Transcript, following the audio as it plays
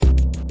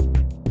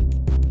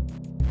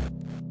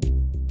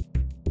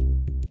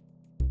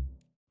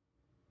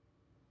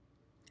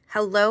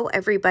Hello,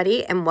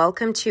 everybody, and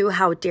welcome to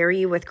How Dare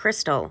You with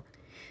Crystal.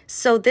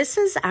 So this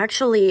is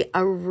actually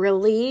a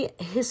really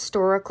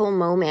historical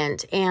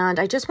moment, and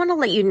I just want to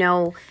let you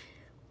know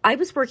I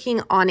was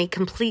working on a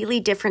completely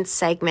different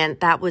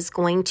segment that was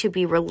going to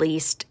be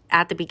released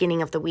at the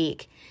beginning of the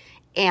week,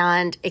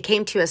 and it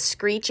came to a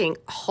screeching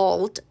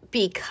halt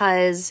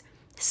because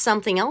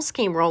something else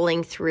came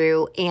rolling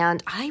through,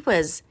 and I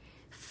was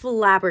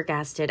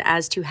flabbergasted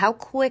as to how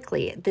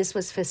quickly this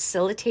was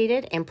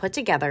facilitated and put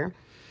together.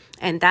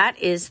 And that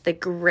is the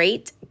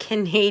GREAT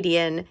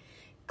Canadian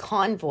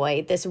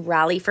Convoy, this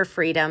rally for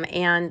freedom.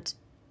 And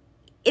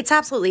it's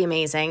absolutely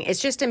amazing.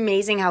 It's just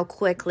amazing how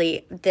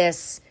quickly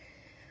this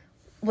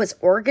was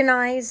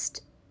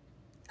organized.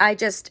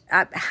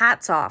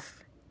 Hats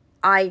off.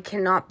 I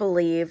cannot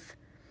believe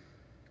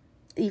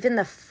even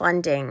the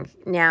funding.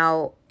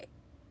 Now,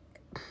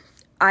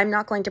 I'm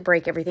not going to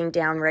break everything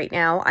down right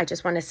now. I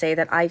just want to say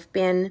that I've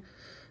been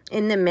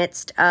in the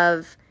midst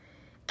of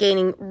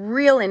gaining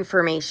real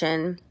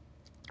information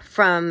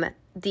from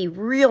the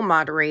real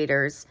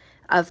moderators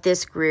of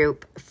this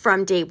group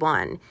from day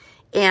one.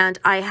 And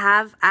I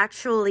have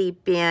actually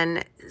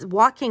been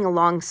walking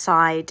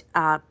alongside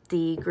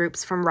the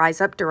groups from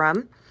Rise Up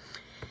Durham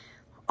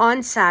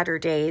on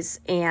Saturdays,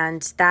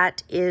 and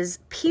that is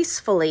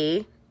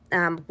peacefully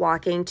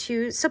walking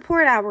to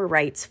support our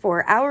rights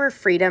for our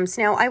freedoms.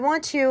 Now, I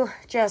want to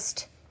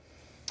just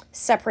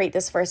separate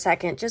this for a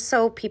second, just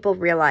so people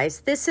realize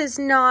this is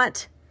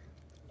not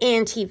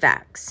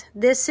anti-vax.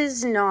 This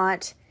is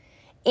not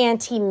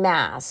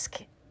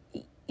anti-mask.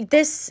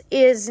 This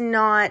is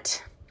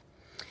not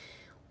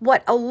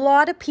what a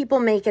lot of people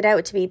make it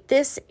out to be.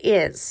 This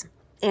is,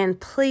 and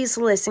please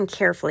listen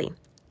carefully,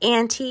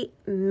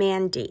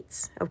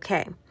 anti-mandates,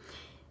 okay?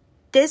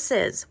 This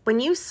is when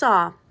you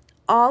saw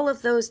all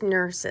of those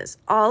nurses,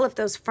 all of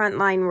those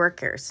frontline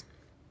workers,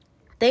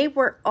 they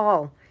were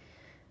all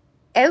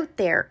out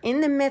there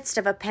in the midst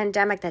of a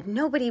pandemic that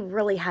nobody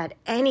really had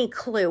any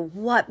clue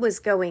what was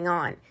going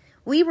on.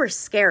 We were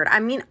scared. I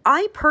mean,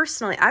 I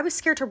was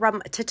scared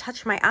to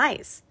touch my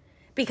eyes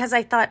because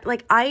I thought,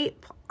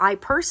 I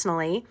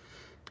personally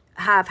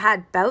have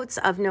had bouts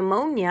of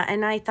pneumonia,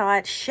 and I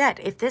thought, shit,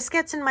 if this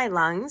gets in my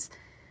lungs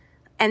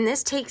and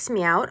this takes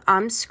me out,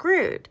 I'm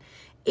screwed.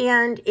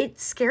 And it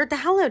scared the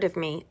hell out of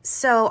me.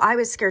 So I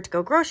was scared to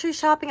go grocery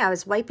shopping. I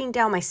was wiping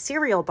down my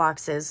cereal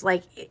boxes.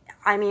 I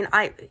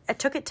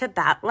took it to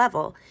that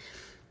level.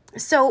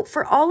 So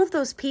for all of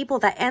those people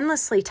that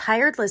endlessly,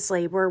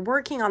 tirelessly were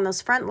working on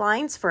those front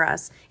lines for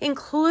us,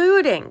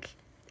 including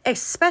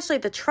especially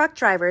the truck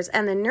drivers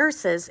and the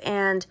nurses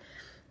and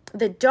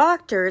the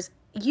doctors,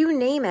 you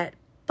name it.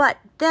 But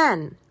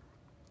then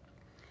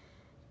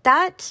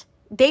that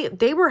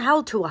they were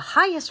held to a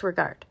highest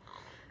regard.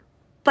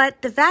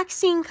 But the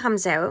vaccine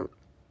comes out,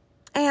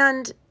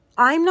 and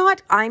I'm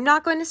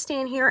not going to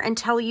stand here and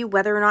tell you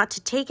whether or not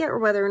to take it or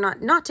whether or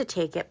not to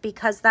take it,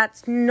 because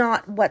that's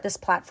not what this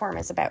platform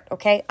is about,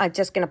 okay? I'm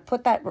just going to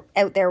put that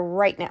out there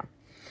right now.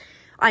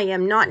 I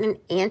am not an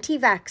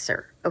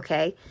anti-vaxxer,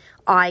 okay?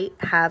 I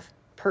have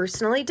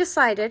personally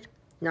decided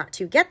not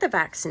to get the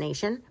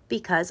vaccination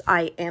because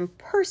I am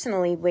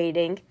personally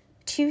waiting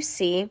to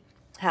see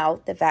how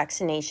the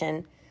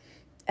vaccination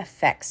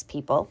affects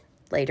people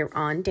later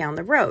on down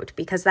the road,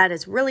 because that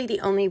is really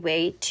the only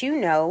way to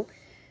know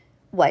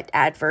what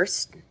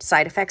adverse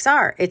side effects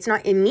are. It's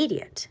not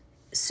immediate.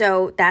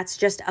 So that's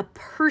just a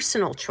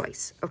personal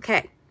choice,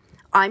 okay?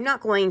 I'm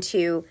not going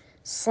to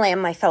slam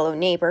my fellow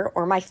neighbor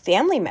or my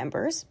family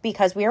members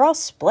because we are all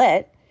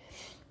split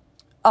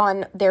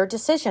on their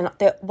decision.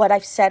 What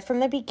I've said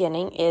from the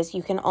beginning is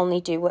you can only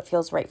do what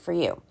feels right for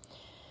you.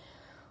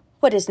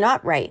 What is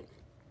not right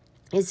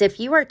is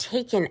if you are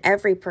taking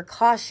every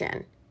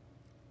precaution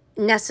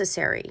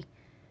necessary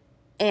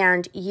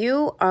and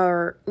you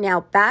are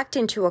now backed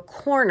into a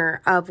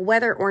corner of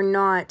whether or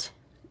not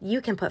you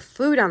can put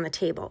food on the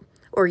table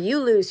or you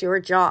lose your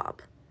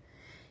job.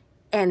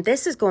 And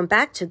this is going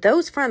back to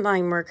those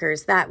frontline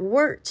workers that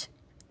worked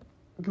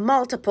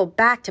multiple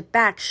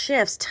back-to-back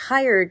shifts,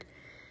 tired,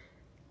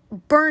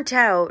 burnt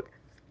out,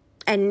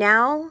 and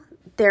now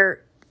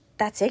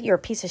that's it, you're a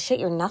piece of shit,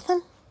 you're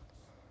nothing?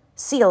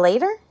 See you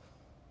later?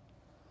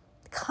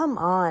 Come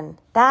on,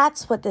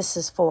 that's what this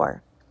is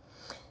for.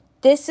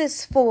 This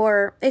is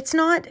for, it's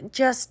not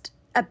just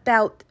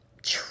about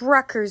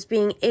truckers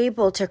being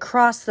able to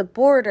cross the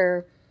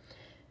border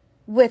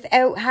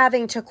without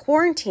having to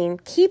quarantine.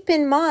 Keep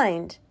in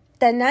mind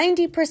that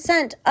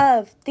 90%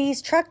 of these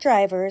truck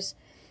drivers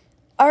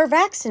are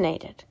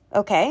vaccinated,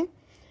 okay?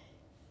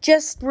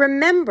 Just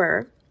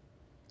remember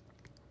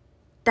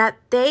that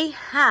they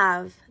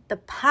have the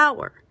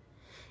power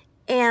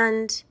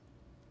and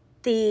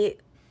the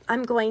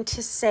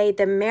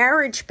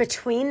marriage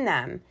between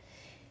them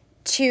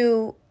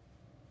to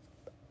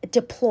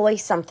deploy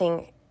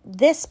something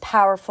this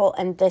powerful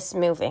and this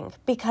moving,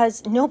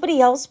 because nobody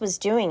else was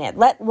doing it.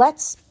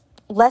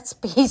 Let's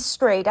be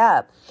straight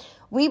up.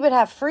 We would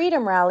have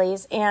freedom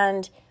rallies,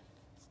 and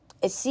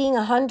seeing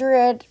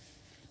 100,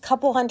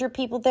 couple hundred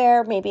people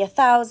there, maybe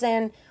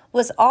 1,000,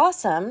 was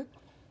awesome.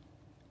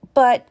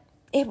 But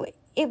it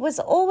was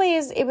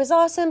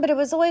awesome, but it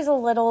was always a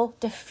little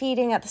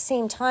defeating at the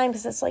same time,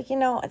 because it's like,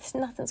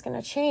 nothing's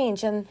going to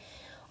change. And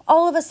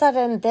all of a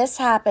sudden this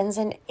happens,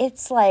 and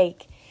it's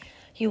like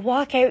you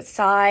walk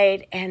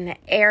outside and the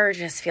air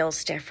just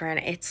feels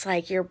different. It's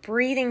like you're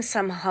breathing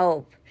some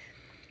hope.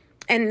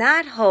 And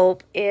that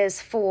hope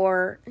is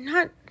for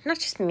not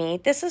just me.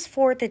 This is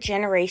for the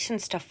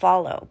generations to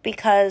follow,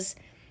 because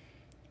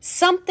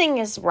something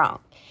is wrong.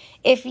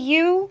 If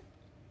you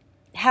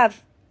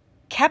have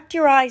kept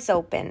your eyes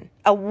open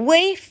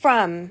away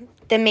from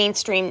the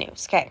mainstream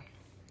news, okay,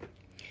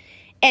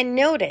 and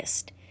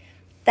noticed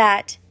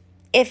that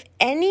if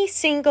any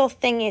single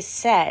thing is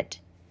said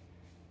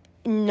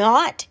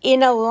not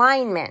in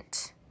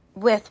alignment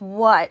with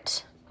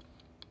what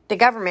the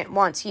government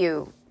wants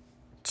you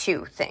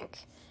to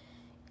think,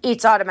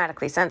 it's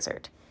automatically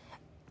censored.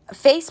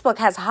 Facebook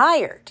has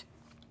hired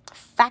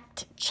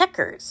fact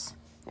checkers.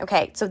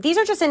 Okay, so these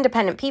are just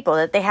independent people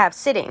that they have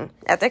sitting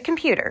at their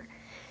computer,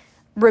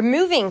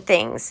 removing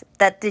things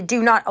that they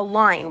do not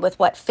align with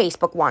what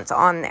Facebook wants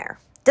on there.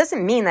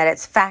 Doesn't mean that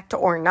it's fact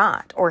or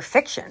not, or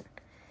fiction.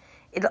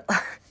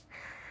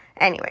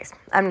 Anyways,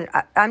 I'm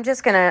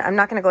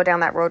not gonna go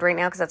down that road right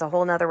now, because that's a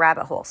whole nother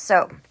rabbit hole.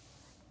 So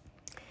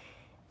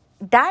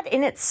that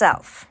in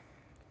itself,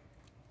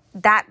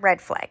 that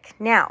red flag.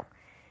 Now,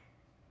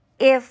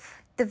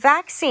 if the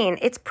vaccine,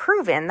 it's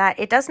proven that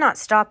it does not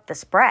stop the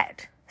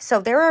spread. So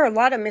there are a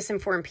lot of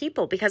misinformed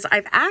people, because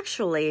I've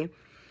actually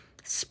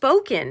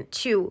spoken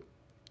to,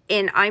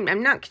 and I'm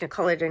not going to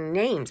call it in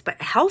names, but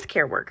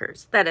healthcare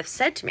workers that have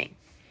said to me,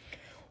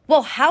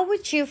 well, how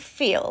would you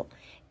feel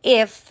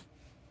if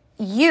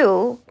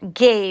you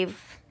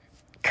gave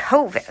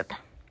COVID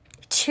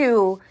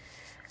to,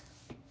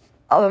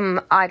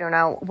 I don't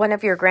know, one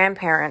of your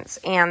grandparents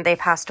and they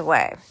passed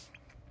away?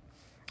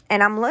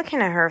 And I'm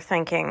looking at her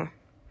thinking,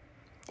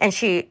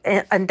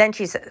 and then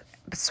she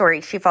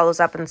follows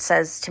up and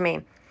says to me,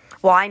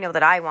 well, I know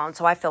that I won't,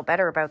 so I feel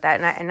better about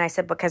that. And I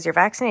said, because you're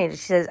vaccinated?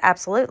 She says,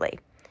 absolutely.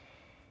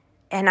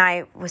 And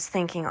I was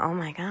thinking, oh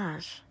my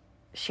gosh,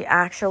 she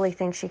actually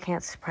thinks she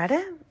can't spread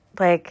it?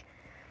 Like,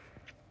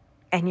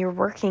 and you're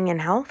working in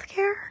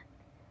healthcare?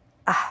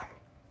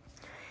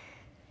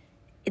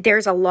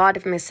 There's a lot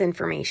of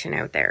misinformation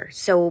out there.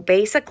 So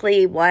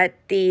basically what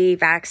the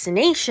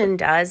vaccination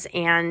does,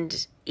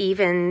 and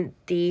even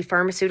the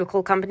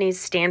pharmaceutical companies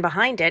stand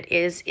behind it,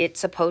 is it's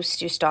supposed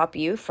to stop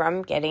you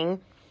from getting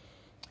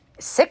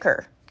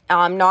sicker.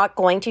 I'm not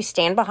going to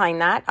stand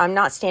behind that. I'm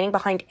not standing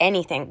behind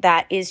anything.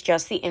 That is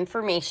just the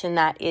information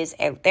that is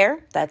out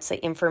there. That's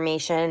the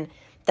information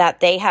that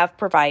they have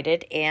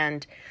provided.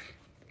 And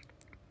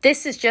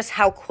this is just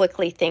how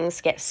quickly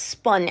things get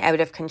spun out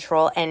of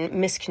control and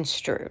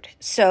misconstrued.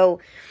 So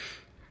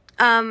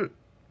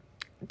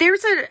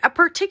there's a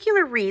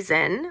particular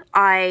reason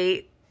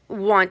I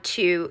want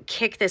to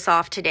kick this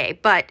off today.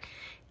 But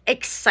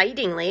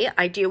excitingly,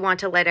 I do want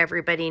to let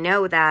everybody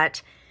know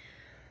that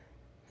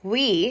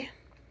we,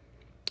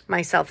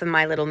 myself and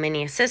my little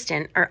mini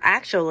assistant, are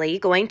actually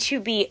going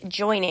to be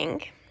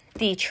joining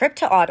the trip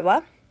to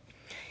Ottawa.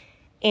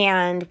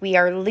 And we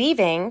are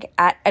leaving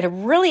at a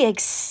really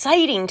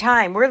exciting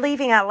time. We're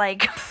leaving at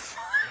like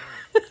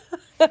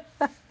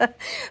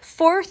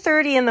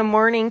 4:30 in the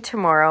morning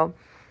tomorrow.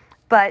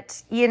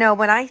 But,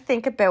 when I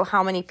think about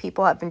how many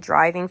people have been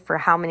driving for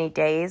how many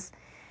days,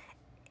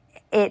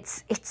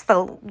 it's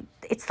the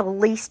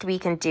least we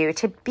can do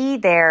to be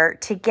there,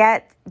 to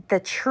get the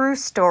true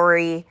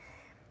story,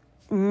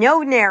 no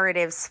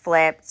narratives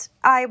flipped.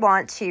 I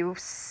want to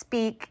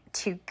speak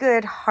to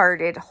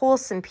good-hearted,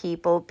 wholesome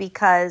people,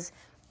 because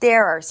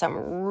there are some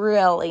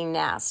really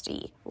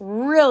nasty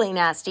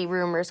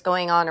rumors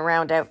going on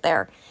around out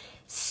there.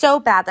 So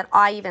bad that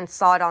I even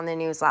saw it on the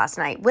news last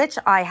night, which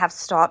I have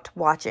stopped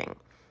watching.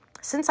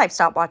 Since I've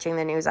stopped watching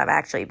the news, I've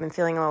actually been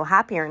feeling a little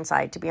happier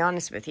inside, to be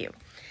honest with you.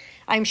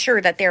 I'm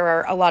sure that there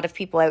are a lot of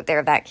people out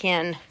there that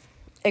can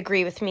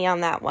agree with me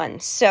on that one.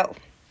 So,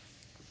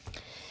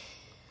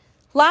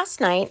 last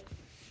night,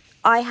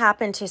 I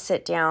happened to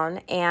sit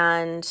down,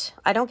 and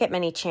I don't get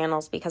many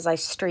channels because I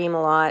stream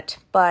a lot,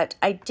 but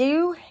I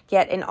do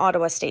get an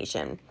Ottawa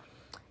station,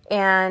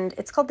 and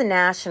it's called The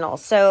National.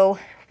 So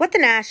what The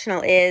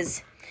National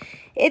is,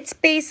 it's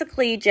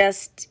basically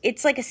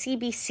it's like a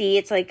CBC.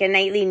 It's like a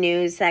nightly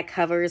news that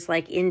covers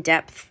like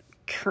in-depth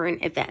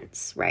current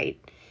events, right?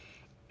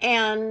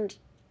 And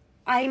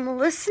I'm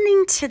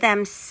listening to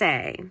them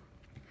say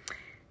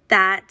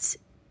that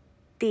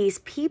these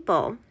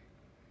people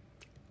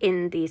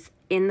in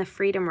the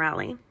Freedom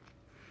Rally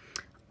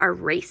are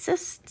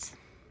racist,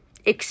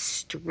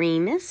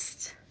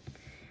 extremist.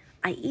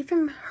 I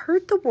even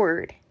heard the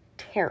word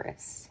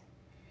terrorist.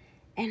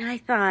 And I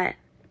thought,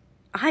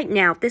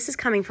 now this is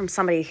coming from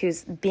somebody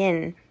who's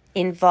been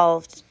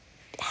involved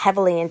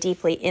heavily and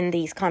deeply in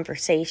these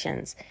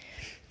conversations,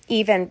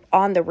 even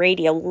on the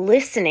radio,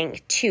 listening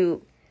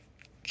to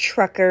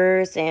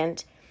truckers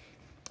and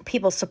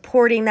people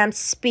supporting them,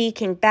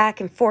 speaking back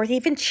and forth,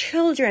 even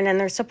children and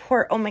their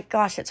support. Oh my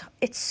gosh,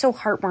 it's so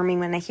heartwarming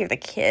when I hear the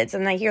kids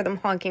and I hear them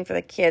honking for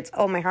the kids.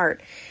 Oh, my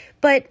heart.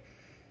 But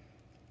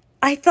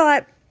I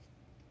thought,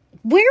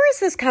 where is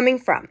this coming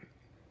from?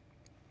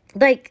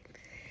 Like,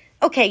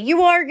 okay,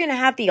 you are going to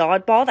have the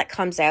oddball that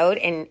comes out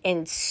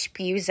and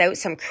spews out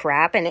some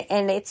crap. And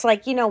it's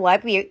like, you know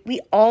what?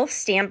 We all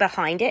stand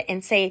behind it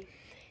and say,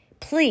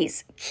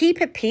 please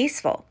keep it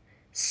peaceful.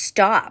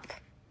 Stop.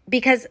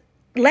 Because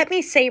let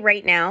me say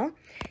right now,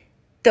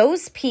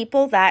 those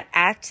people that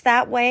act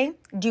that way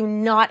do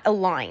not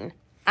align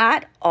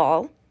at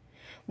all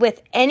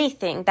with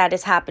anything that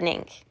is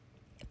happening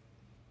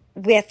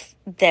with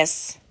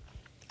this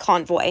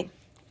convoy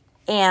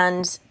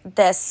and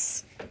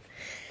this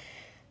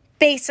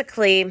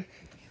basically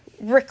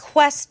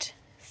request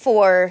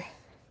for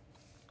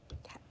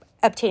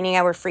obtaining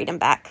our freedom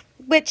back,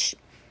 which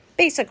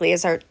basically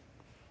is our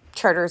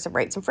charters of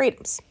rights and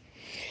freedoms.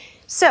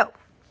 So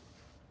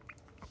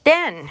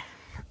then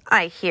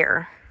I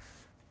hear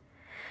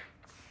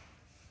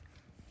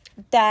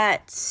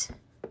that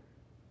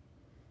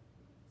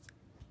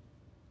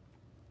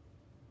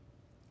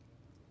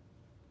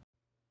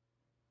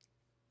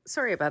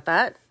sorry about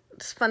that.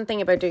 It's a fun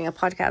thing about doing a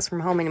podcast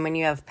from home and when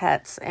you have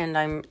pets, and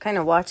I'm kind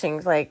of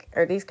watching like,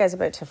 are these guys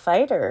about to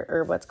fight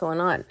or what's going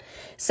on?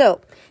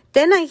 So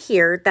then I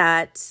hear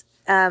that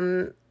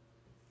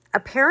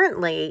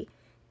apparently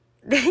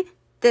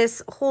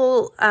this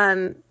whole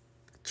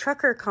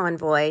trucker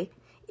convoy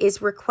is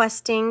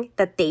requesting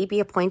that they be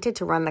appointed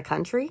to run the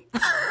country.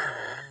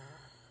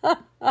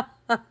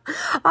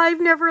 I've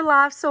never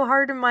laughed so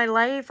hard in my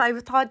life. I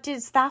thought,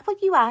 is that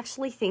what you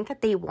actually think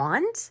that they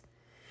want?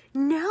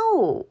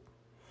 No.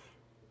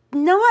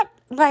 Not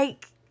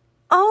like,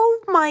 oh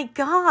my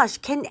gosh,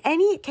 can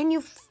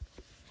you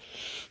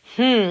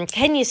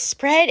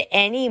spread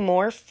any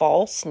more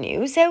false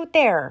news out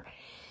there?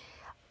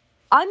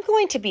 I'm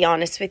going to be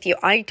honest with you.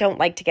 I don't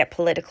like to get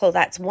political.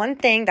 That's one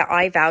thing that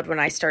I vowed when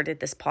I started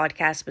this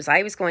podcast was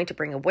I was going to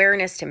bring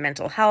awareness to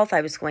mental health.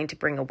 I was going to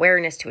bring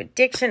awareness to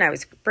addiction. I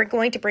was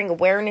going to bring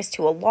awareness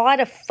to a lot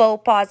of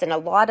faux pas and a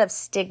lot of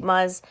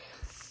stigmas.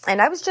 And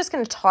I was just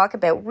going to talk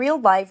about real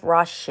life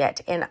raw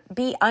shit and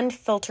be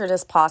unfiltered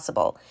as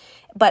possible.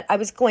 But I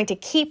was going to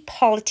keep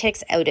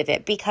politics out of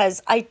it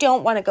because I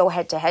don't want to go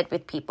head to head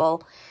with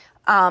people.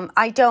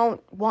 I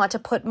don't want to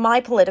put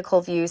my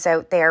political views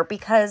out there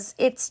because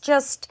it's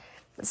just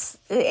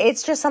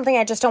something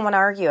I just don't want to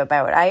argue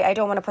about. I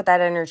don't want to put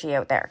that energy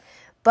out there.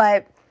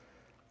 But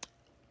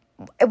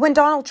when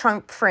Donald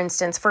Trump, for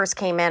instance, first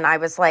came in, I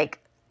was like,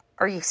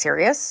 are you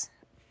serious?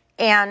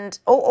 And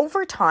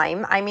over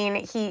time, I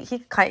mean, he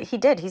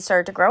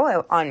started to grow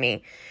out on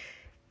me.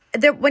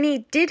 When he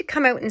did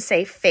come out and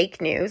say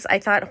fake news, I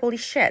thought, holy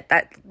shit,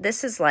 that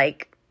this is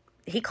like,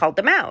 he called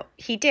them out.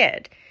 He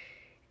did.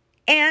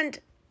 And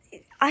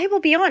I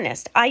will be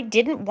honest, I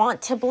didn't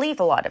want to believe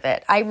a lot of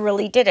it. I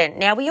really didn't.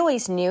 Now, we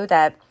always knew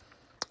that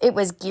it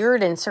was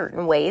geared in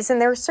certain ways,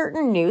 and there are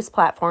certain news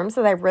platforms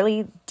that I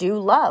really do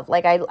love.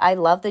 Like, I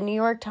love the New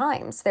York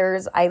Times.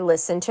 I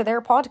listen to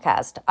their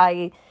podcast.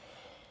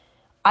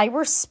 I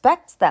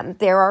respect them.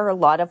 There are a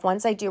lot of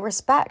ones I do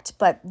respect.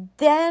 But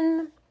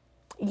then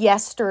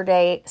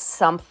yesterday,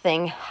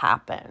 something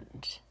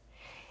happened.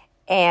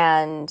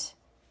 And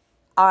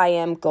I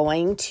am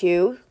going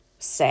to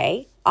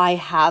say I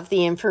have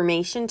the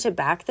information to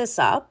back this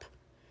up.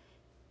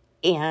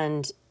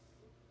 And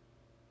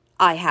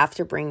I have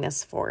to bring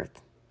this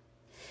forth.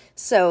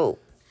 So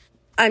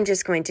I'm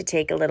just going to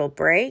take a little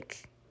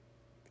break.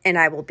 And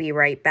I will be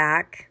right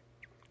back.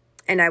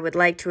 And I would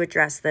like to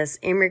address this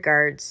in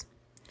regards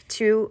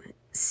to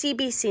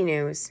CBC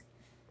News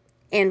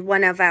and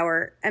one of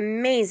our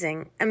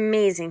amazing,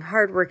 amazing,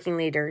 hardworking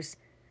leaders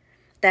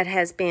that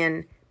has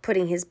been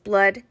putting his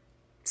blood,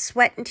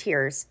 sweat, and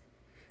tears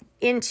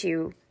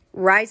into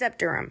Rise Up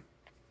Durham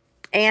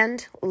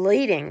and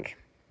leading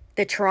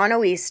the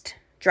Toronto East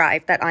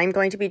drive that I'm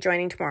going to be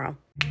joining tomorrow.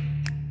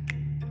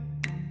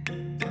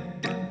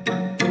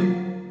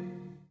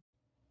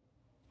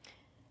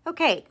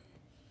 Okay.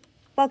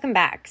 Welcome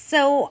back.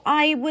 So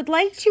I would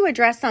like to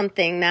address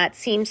something that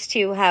seems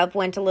to have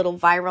went a little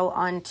viral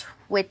on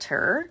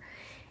Twitter.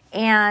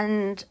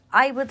 And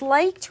I would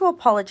like to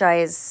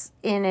apologize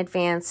in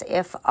advance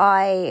if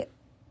I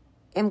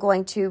am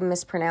going to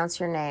mispronounce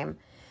your name.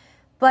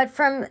 But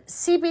from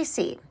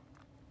CBC,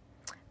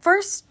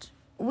 first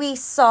we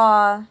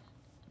saw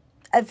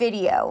a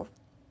video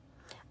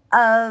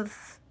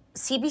of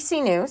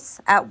CBC News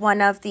at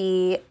one of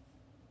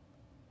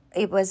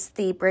it was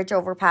the bridge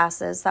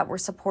overpasses that were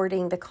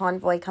supporting the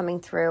convoy coming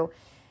through.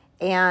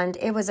 And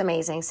it was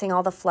amazing, seeing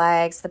all the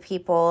flags, the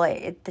people,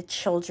 the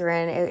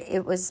children.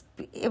 It was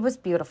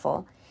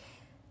beautiful.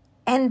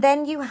 And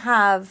then you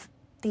have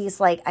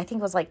these, I think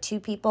it was two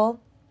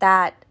people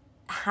that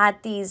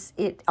had these,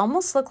 it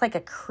almost looked like a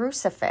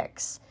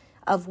crucifix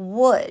of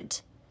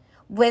wood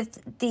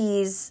with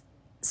these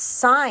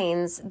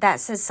signs that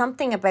says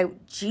something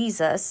about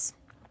Jesus.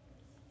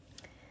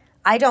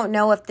 I don't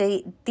know if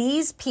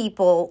these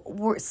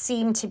people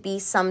seem to be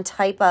some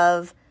type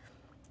of,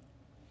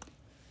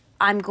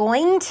 I'm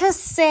going to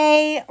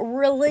say,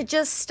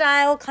 religious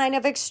style kind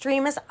of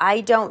extremist.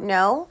 I don't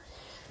know.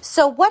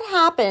 So what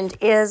happened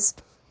is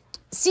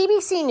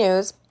CBC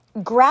News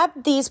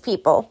grabbed these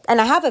people,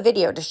 and I have a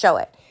video to show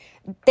it.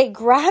 They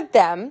grabbed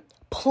them,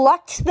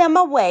 plucked them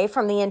away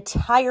from the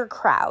entire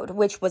crowd,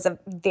 which was a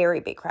very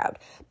big crowd,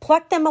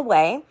 plucked them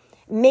away,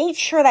 made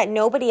sure that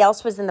nobody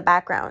else was in the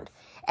background,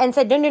 and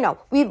said, no,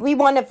 we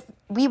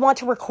want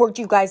to record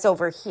you guys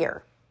over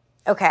here.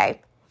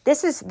 Okay,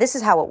 this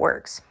is how it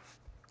works.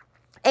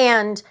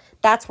 And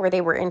that's where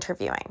they were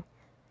interviewing.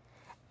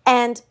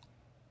 And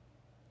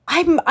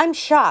I'm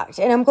shocked,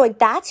 and I'm going,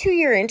 that's who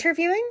you're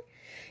interviewing?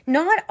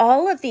 Not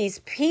all of these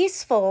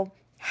peaceful,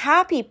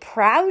 happy,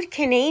 proud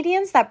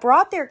Canadians that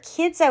brought their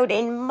kids out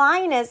in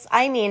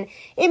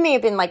it may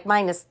have been like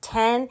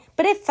 -10,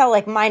 but it felt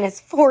like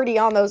 -40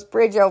 on those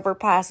bridge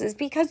overpasses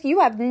because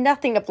you have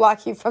nothing to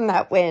block you from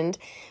that wind.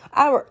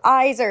 Our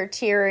eyes are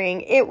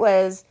tearing. It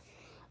was,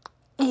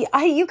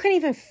 you couldn't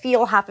even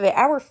feel half of it.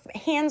 Our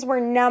hands were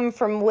numb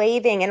from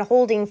waving and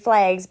holding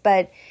flags,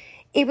 but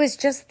it was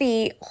just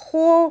the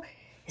whole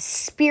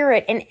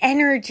spirit and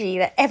energy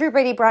that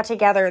everybody brought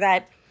together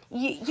that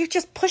you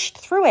just pushed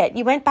through it.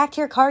 You went back to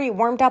your car, you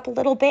warmed up a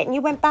little bit, and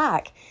you went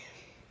back.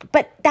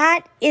 But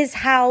that is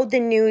how the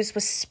news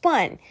was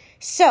spun.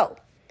 So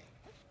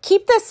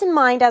keep this in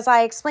mind as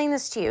I explain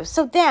this to you.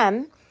 So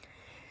then,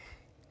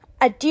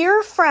 a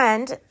dear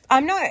friend,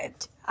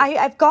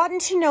 I've gotten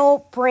to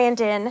know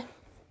Brandon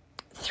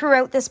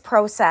throughout this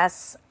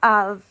process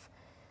of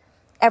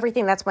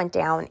everything that's went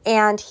down.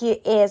 And he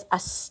is a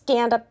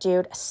stand-up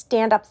dude, a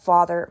stand-up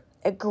father,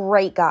 a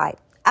great guy.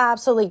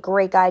 Absolutely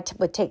great guy,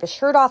 would take the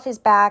shirt off his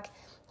back.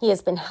 He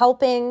has been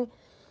helping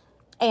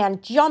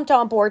and jumped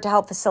on board to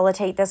help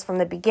facilitate this from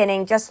the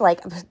beginning.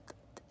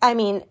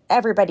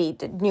 Everybody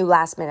knew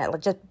last minute,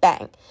 just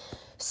bang.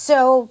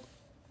 So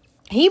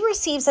he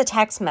receives a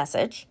text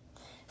message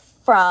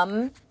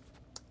from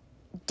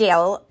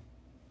Dale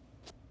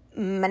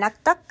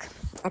Manaktuk.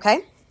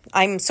 Okay.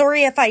 I'm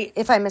sorry if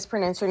I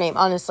mispronounce your name.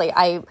 Honestly,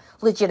 I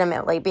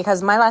legitimately,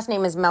 because my last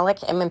name is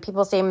Melich, and when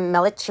people say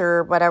Melich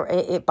or whatever,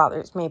 it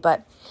bothers me.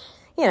 But,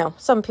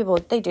 some people,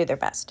 they do their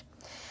best.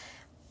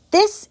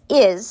 This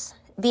is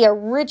the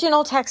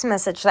original text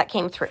message that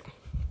came through.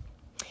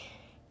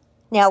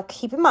 Now,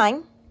 keep in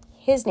mind,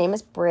 his name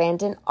is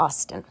Brandon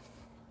Austin.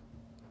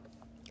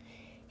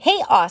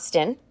 Hey,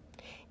 Austin.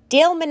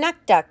 Dale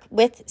Manaktuk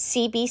with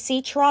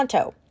CBC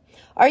Toronto.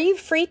 Are you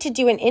free to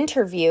do an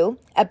interview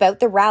about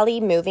the rally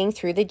moving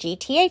through the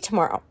GTA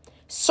tomorrow?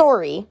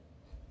 Sorry,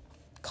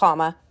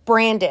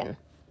 Brandon.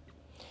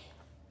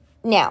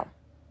 Now,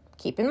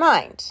 keep in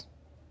mind,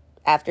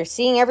 after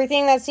seeing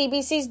everything that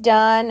CBC's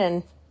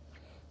done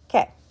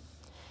okay.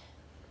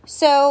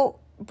 So,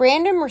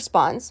 Brandon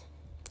responds,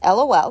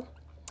 LOL,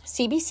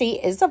 CBC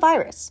is the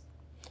virus.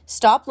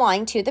 Stop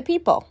lying to the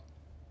people.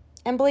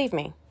 And believe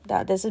me,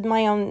 this is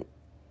my own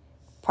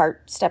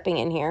part stepping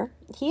in here.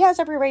 He has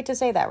every right to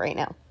say that right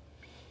now.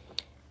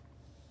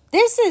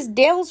 This is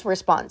Dale's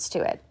response to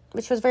it,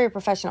 which was very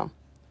professional.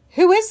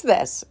 Who is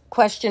this? ?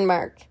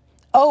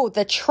 Oh,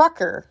 the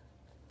trucker,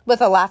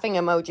 with a laughing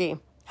emoji.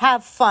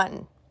 Have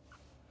fun.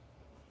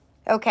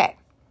 Okay.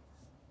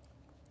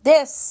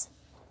 This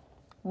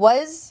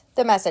was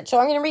the message. So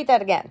I'm going to read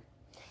that again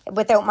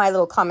without my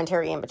little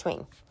commentary in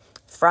between.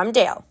 From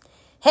Dale.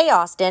 Hey,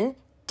 Austin.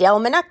 Dale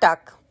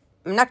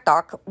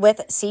Manaktuk with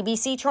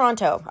CBC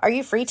Toronto. Are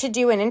you free to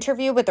do an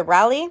interview with the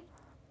rally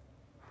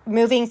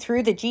moving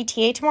through the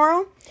GTA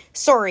tomorrow?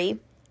 Sorry,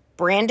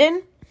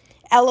 Brandon.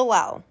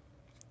 LOL.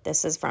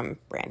 This is from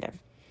Brandon.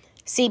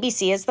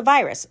 CBC is the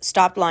virus.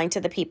 Stop lying to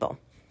the people.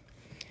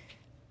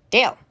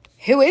 Dale,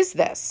 who is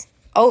this?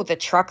 Oh, the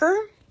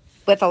trucker?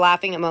 With a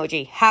laughing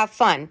emoji. Have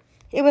fun.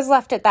 It was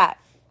left at that.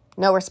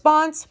 No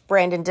response.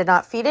 Brandon did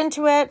not feed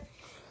into it.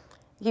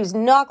 He was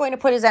not going to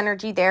put his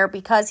energy there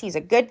because he's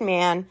a good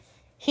man.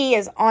 He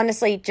is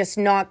honestly just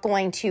not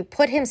going to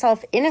put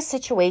himself in a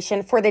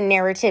situation for the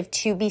narrative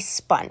to be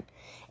spun.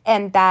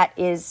 And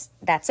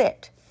that's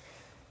it.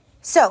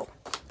 So,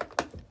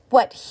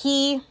 what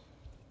he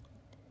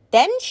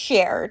then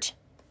shared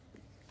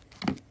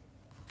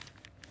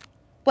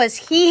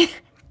was he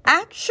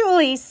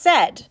actually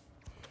said,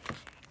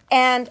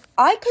 and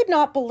I could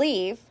not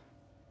believe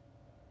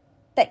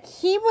that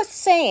he was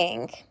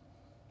saying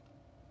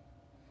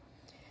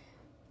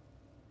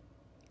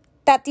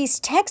that these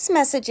text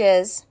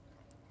messages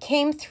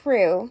came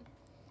through.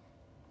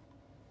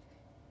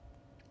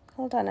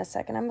 Hold on a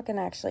second. I'm going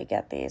to actually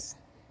get these,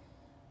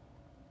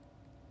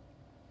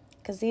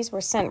 because these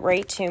were sent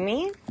right to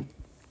me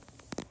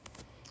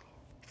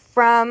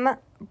from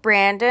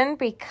Brandon,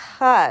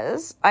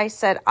 because I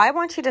said, I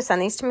want you to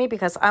send these to me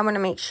because I want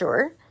to make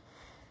sure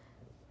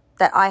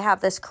that I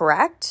have this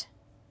correct,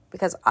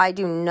 because I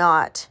do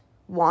not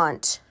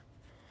want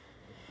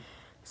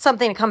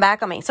something to come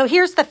back on me. So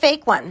here's the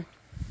fake one.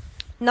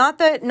 Not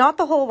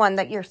the whole one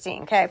that you're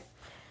seeing, okay?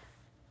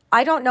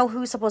 I don't know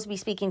who's supposed to be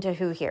speaking to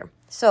who here.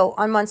 So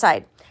on one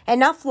side,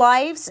 enough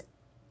lies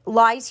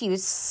you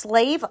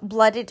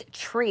slave-blooded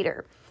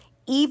traitor.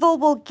 Evil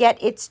will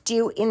get its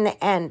due in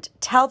the end.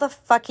 Tell the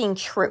fucking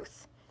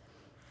truth.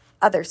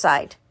 Other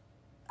side.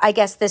 I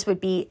guess this would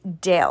be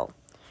Dale.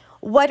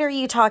 What are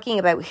you talking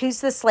about?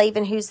 Who's the slave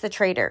and who's the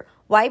traitor?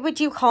 Why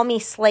would you call me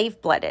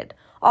slave-blooded?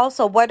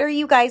 Also, what are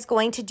you guys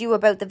going to do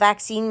about the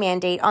vaccine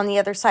mandate on the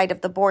other side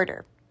of the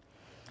border?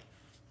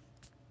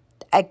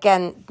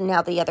 Again,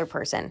 now the other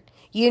person.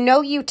 You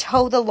know you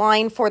toe the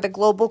line for the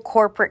global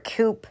corporate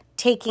coup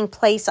taking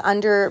place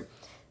under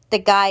the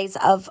guise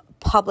of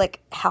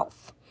public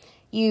health.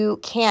 You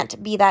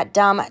can't be that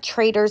dumb.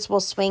 Traitors will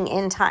swing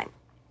in time.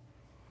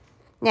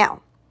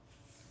 Now,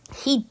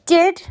 he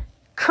did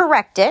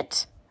correct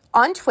it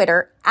on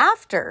Twitter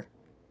after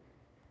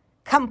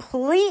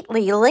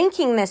completely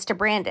linking this to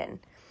Brandon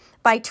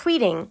by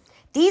tweeting,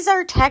 "These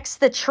are texts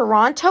the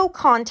Toronto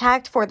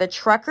contact for the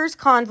truckers'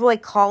 convoy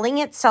calling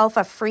itself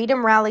a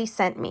freedom rally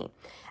sent me.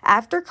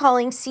 After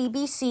calling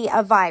CBC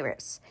a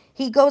virus,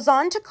 he goes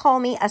on to call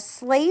me a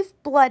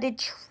slave-blooded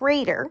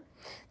traitor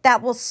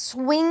that will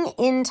swing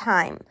in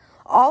time.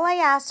 All I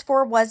asked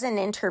for was an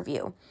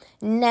interview.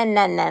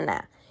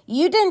 Nah.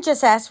 You didn't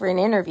just ask for an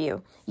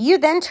interview. You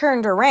then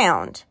turned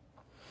around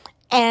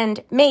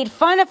and made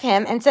fun of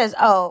him and says,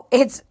 oh,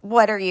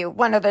 what are you,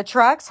 one of the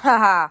trucks?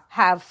 Haha,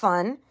 have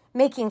fun.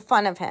 Making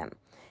fun of him.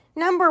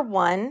 Number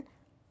one,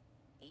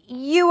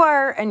 you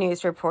are a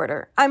news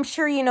reporter. I'm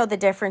sure you know the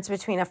difference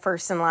between a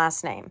first and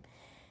last name.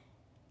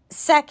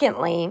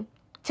 Secondly,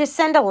 to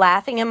send a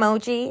laughing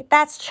emoji,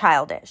 that's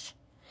childish.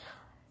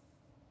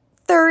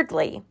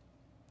 Thirdly,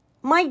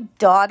 my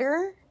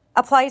daughter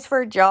applies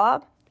for a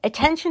job.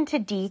 Attention to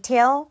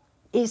detail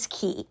is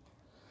key.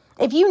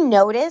 If you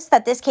notice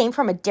that this came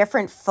from a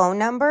different phone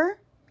number,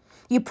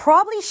 you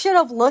probably should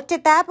have looked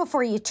at that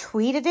before you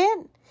tweeted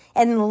it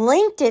and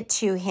linked it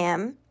to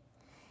him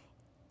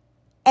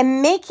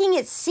and making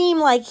it seem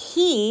like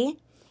he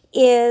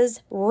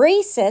is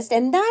racist.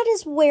 And that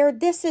is where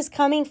this is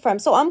coming from.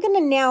 So I'm going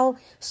to now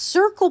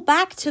circle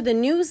back to the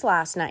news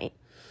last night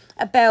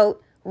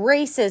about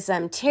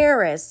racism,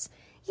 terrorists.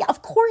 Yeah,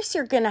 of course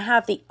you're going to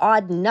have the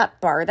odd nut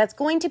bar that's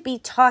going to be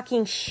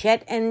talking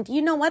shit. And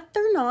you know what?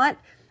 They're not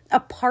a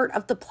part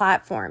of the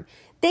platform.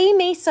 They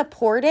may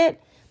support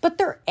it, but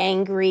they're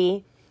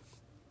angry.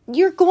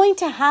 You're going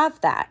to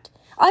have that.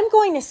 I'm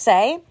going to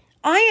say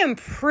I'm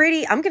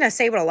going to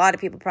say what a lot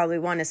of people probably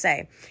want to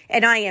say.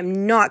 And I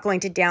am not going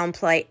to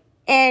downplay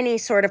any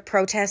sort of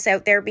protests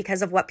out there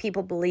because of what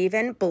people believe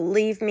in.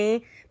 Believe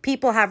me,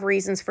 people have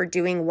reasons for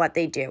doing what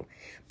they do.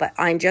 But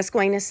I'm just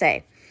going to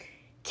say,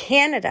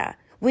 Canada,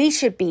 we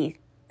should be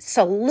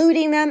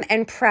saluting them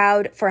and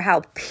proud for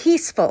how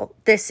peaceful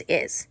this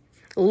is.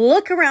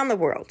 Look around the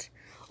world.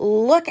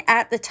 Look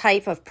at the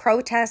type of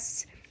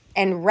protests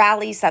and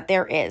rallies that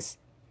there is.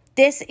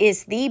 This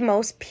is the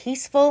most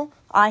peaceful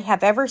I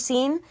have ever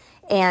seen.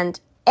 And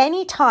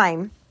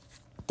anytime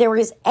there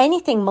is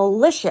anything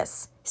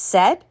malicious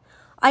said,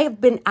 I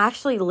have been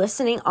actually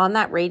listening on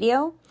that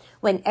radio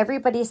when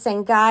everybody's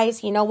saying,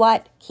 guys, you know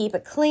what? Keep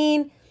it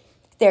clean.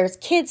 There's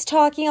kids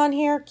talking on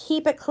here.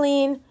 Keep it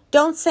clean.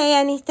 Don't say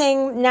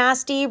anything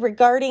nasty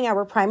regarding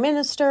our prime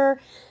minister.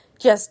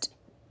 Just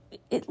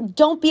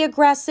don't be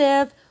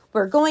aggressive.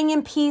 We're going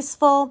in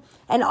peaceful.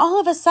 And all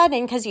of a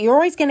sudden, because you're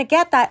always going to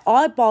get that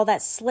oddball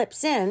that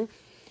slips in,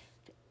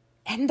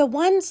 and the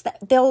ones that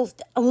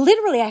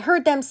I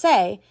heard them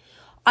say,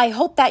 I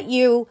hope that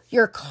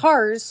your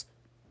cars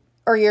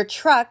or your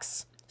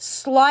trucks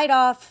slide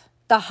off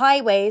the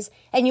highways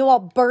and you all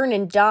burn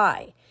and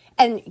die.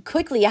 And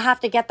quickly you have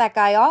to get that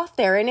guy off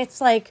there. And it's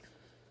like,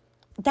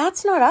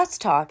 that's not us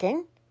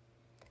talking.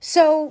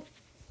 So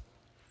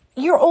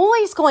you're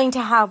always going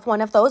to have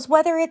one of those,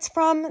 whether it's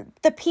from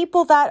the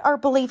people that are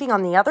believing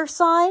on the other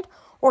side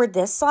or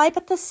this side,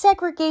 but the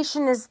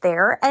segregation is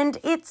there and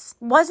it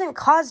wasn't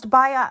caused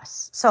by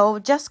us. So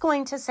just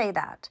going to say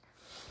that.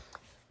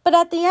 But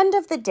at the end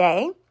of the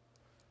day,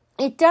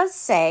 it does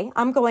say,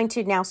 I'm going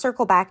to now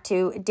circle back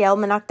to Dale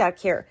Manukduk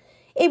here.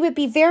 It would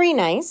be very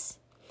nice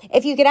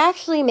if you could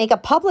actually make a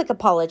public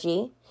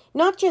apology,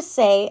 not just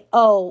say,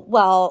 oh,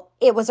 well,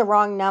 it was a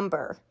wrong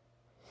number.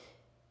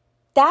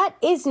 That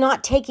is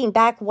not taking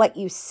back what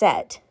you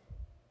said.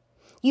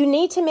 You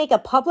need to make a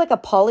public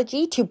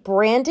apology to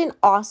Brandon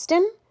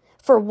Austin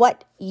for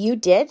what you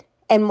did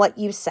and what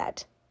you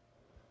said.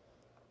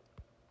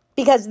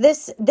 Because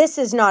this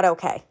is not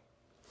okay.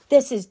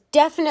 This is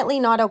definitely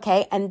not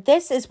okay. And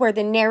this is where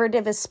the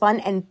narrative is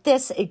spun. And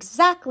this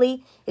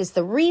exactly is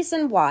the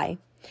reason why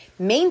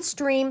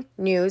mainstream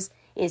news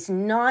is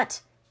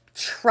not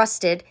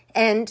trusted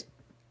and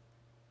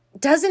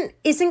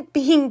isn't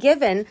being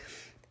given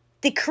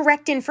the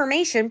correct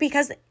information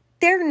because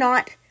they're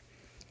not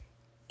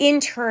in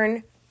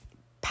turn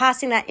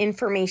passing that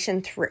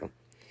information through.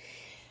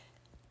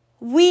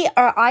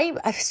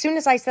 As soon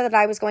as I said that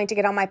I was going to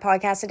get on my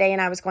podcast today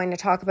and I was going to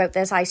talk about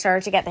this, I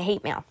started to get the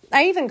hate mail.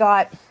 I even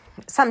got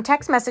some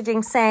text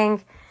messaging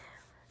saying,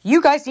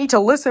 you guys need to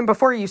listen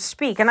before you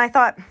speak. And I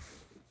thought,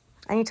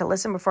 I need to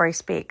listen before I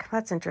speak.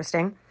 That's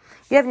interesting.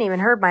 You haven't even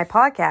heard my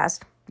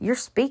podcast. You're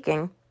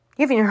speaking.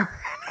 You haven't even heard.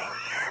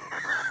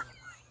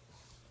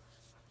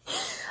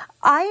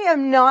 I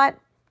am not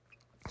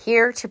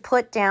here to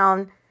put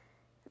down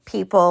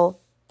people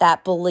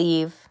that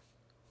believe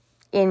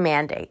in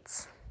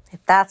mandates. If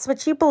that's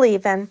what you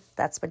believe in,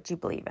 that's what you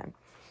believe in.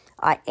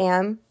 I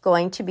am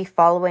going to be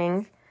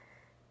following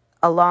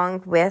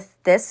along with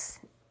this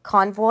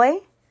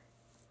convoy,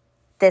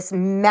 this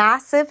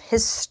massive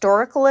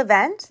historical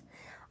event.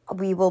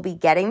 We will be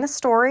getting the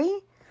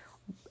story.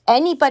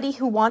 Anybody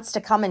who wants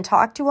to come and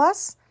talk to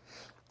us,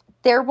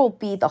 there will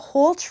be the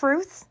whole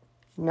truth,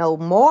 no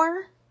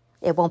more.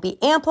 It won't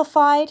be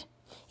amplified.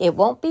 It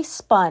won't be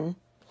spun.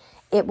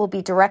 It will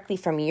be directly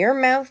from your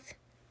mouth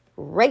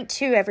right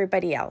to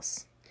everybody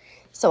else.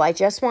 So I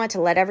just want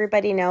to let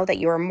everybody know that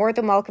you are more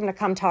than welcome to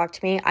come talk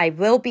to me. I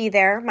will be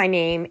there. My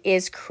name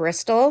is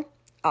Crystal,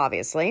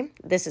 obviously.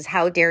 This is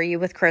How Dare You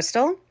with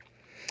Crystal.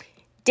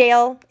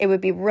 Dale, it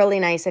would be really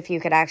nice if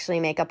you could actually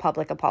make a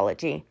public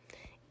apology.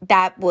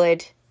 That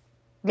would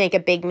make a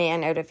big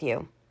man out of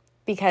you,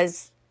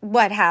 because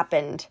what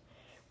happened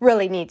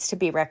really needs to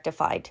be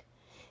rectified.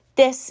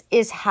 This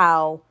is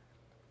how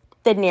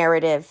the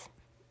narrative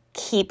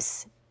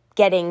keeps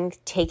getting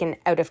taken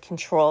out of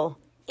control,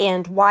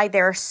 and why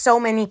there are so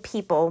many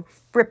people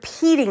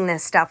repeating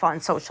this stuff on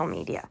social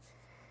media.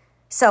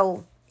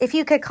 So if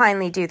you could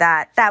kindly do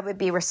that, that would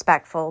be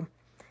respectful,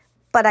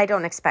 but I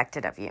don't expect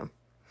it of you.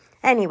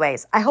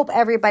 Anyways, I hope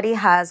everybody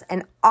has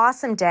an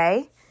awesome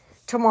day.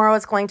 Tomorrow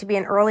is going to be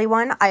an early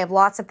one. I have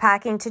lots of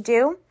packing to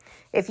do.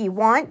 If you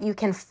want, you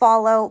can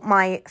follow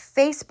my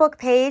Facebook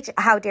page,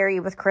 How Dare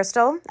You with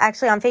Crystal.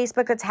 Actually, on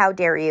Facebook, it's How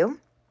Dare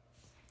You.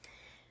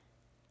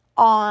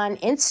 On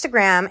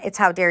Instagram, it's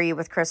How Dare You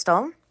with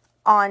Crystal.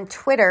 On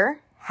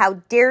Twitter, How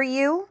Dare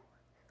You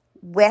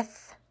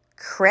with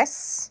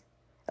Chris.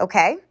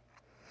 Okay.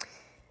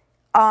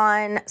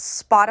 On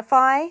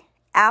Spotify,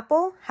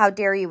 Apple, How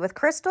Dare You with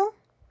Crystal.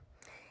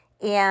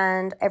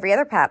 And every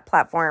other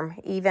platform.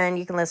 Even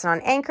you can listen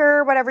on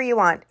Anchor, whatever you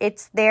want.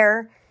 It's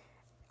there.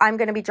 I'm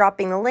going to be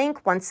dropping the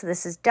link once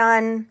this is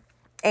done.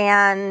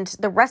 And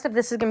the rest of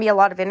this is going to be a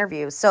lot of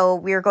interviews. So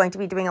we're going to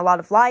be doing a lot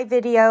of live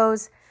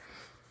videos.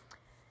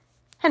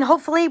 And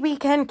hopefully we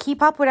can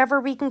keep up whatever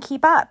we can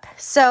keep up.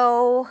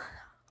 So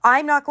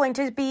I'm not going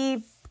to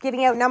be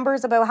giving out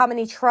numbers about how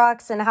many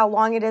trucks and how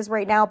long it is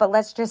right now. But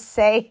let's just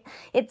say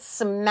it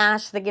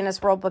smashed the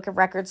Guinness World Book of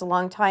Records a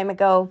long time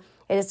ago.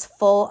 It is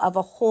full of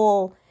a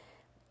whole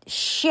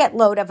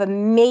shitload of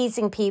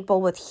amazing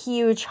people with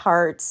huge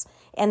hearts.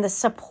 And the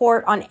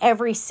support on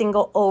every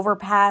single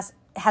overpass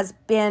has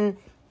been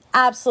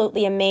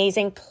absolutely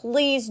amazing.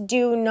 Please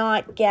do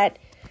not get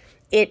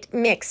it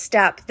mixed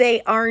up.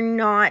 They are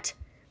not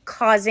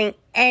causing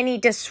any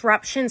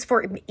disruptions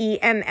for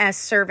EMS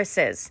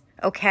services.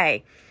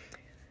 Okay.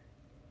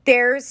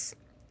 Has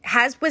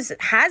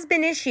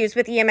been issues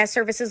with EMS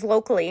services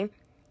locally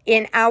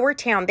in our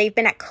town. They've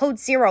been at code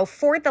 0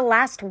 for the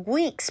last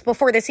weeks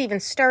before this even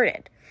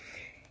started.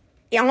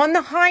 On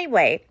the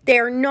highway,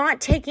 they're not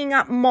taking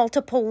up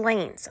multiple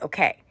lanes,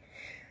 okay?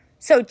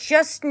 So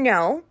just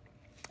know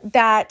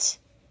that,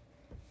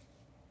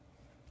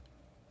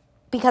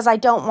 because I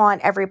don't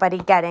want everybody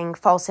getting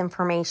false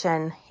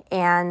information,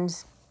 and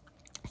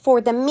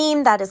for the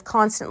meme that is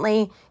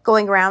constantly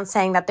going around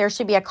saying that there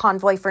should be a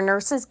convoy for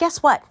nurses,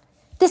 guess what?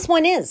 This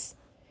one is.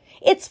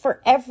 It's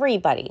for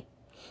everybody.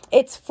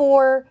 It's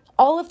for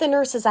all of the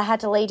nurses that had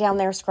to lay down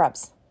their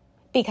scrubs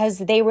because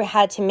they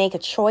had to make a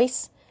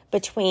choice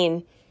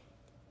between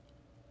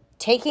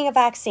taking a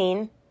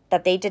vaccine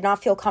that they did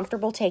not feel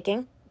comfortable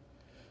taking,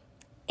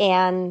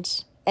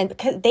 and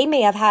because they may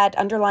have had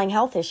underlying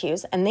health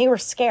issues and they were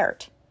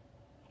scared,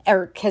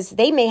 or because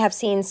they may have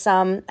seen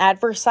some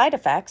adverse side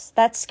effects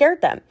that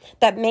scared them,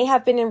 that may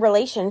have been in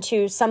relation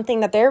to something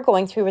that they're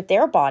going through with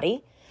their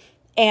body,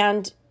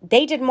 and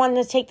they didn't want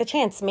to take the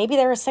chance. Maybe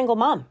they're a single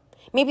mom.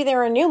 Maybe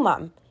they're a new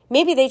mom.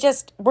 Maybe they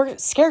just were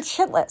scared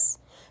shitless.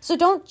 So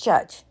don't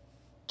judge.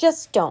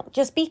 Just don't.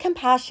 Just be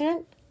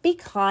compassionate. Be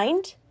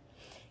kind.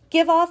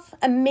 Give off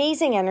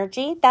amazing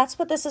energy. That's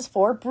what this is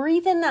for.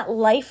 Breathe in that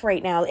life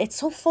right now. It's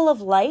so full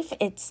of life.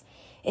 It's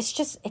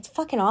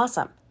fucking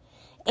awesome.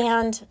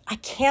 And I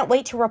can't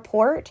wait to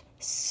report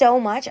so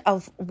much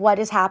of what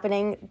is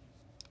happening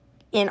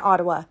in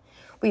Ottawa.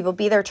 We will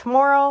be there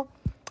tomorrow.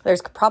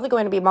 There's probably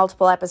going to be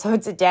multiple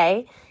episodes a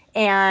day.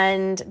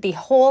 And the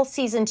whole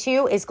season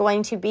 2 is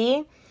going to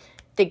be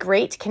the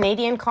Great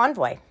Canadian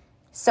Convoy.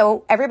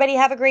 So everybody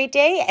have a great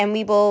day, and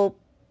we will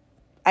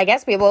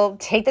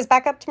take this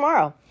back up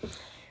tomorrow.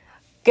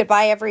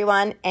 Goodbye,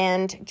 everyone,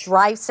 and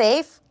drive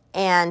safe.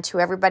 And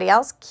to everybody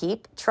else,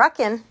 keep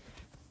trucking.